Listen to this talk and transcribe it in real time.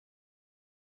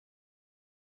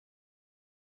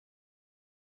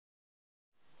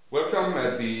Welcome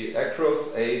at the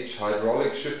ACROS H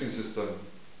hydraulic shifting system.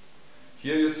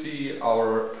 Here you see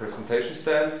our presentation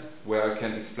stand where I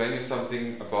can explain you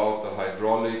something about the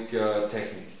hydraulic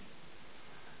technique.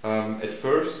 At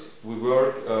first we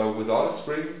work without a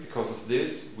spring. Because of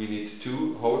this we need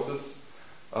two hoses.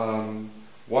 One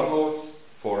hose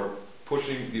for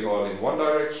pushing the oil in one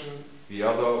direction, the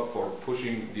other for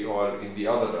pushing the oil in the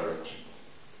other direction.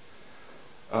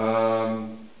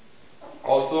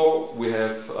 Also we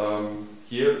have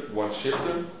here one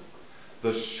shifter.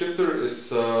 The shifter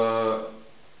is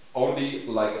only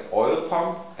like an oil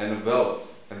pump and a valve,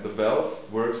 and the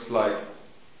valve works like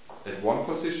at one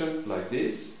position like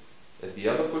this. At the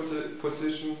other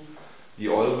position the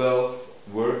oil valve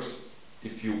works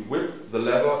if you whip the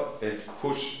lever and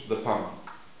push the pump.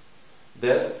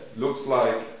 That looks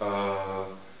like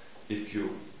if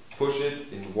you push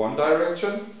it in one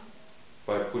direction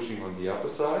by pushing on the upper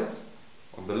side.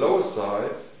 On the lower side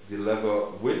the lever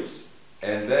whips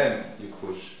and then you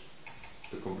push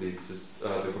the complete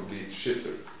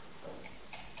shifter.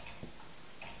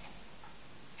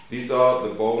 These are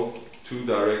the both two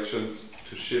directions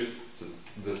to shift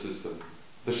the system.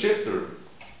 The shifter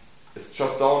is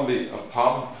just only a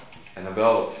pump and a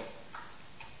valve.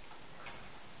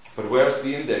 But where's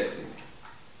the indexing?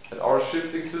 At our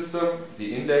shifting system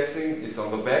the indexing is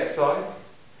on the back side.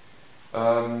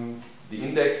 The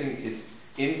indexing is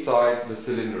inside the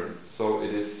cylinder, so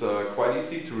it is quite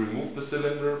easy to remove the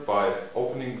cylinder by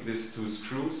opening these two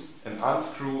screws and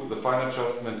unscrew the fine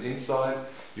adjustment inside.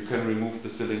 You can remove the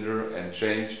cylinder and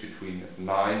change between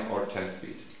 9 or 10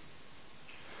 speed.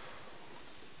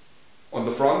 On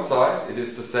the front side it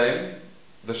is the same.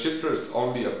 The shifter is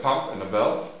only a pump and a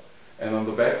valve, and on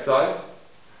the back side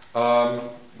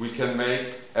we can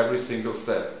make every single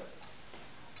step.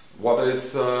 What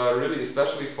is really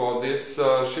especially for this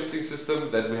shifting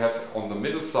system, that we have on the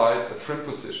middle side a trim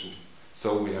position.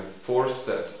 So we have 4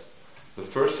 steps. The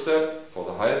first step for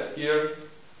the highest gear,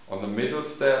 on the middle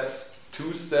steps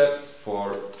 2 steps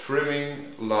for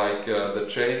trimming, like the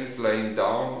chain is laying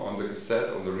down on the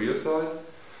cassette on the rear side,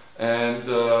 and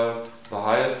the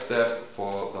highest step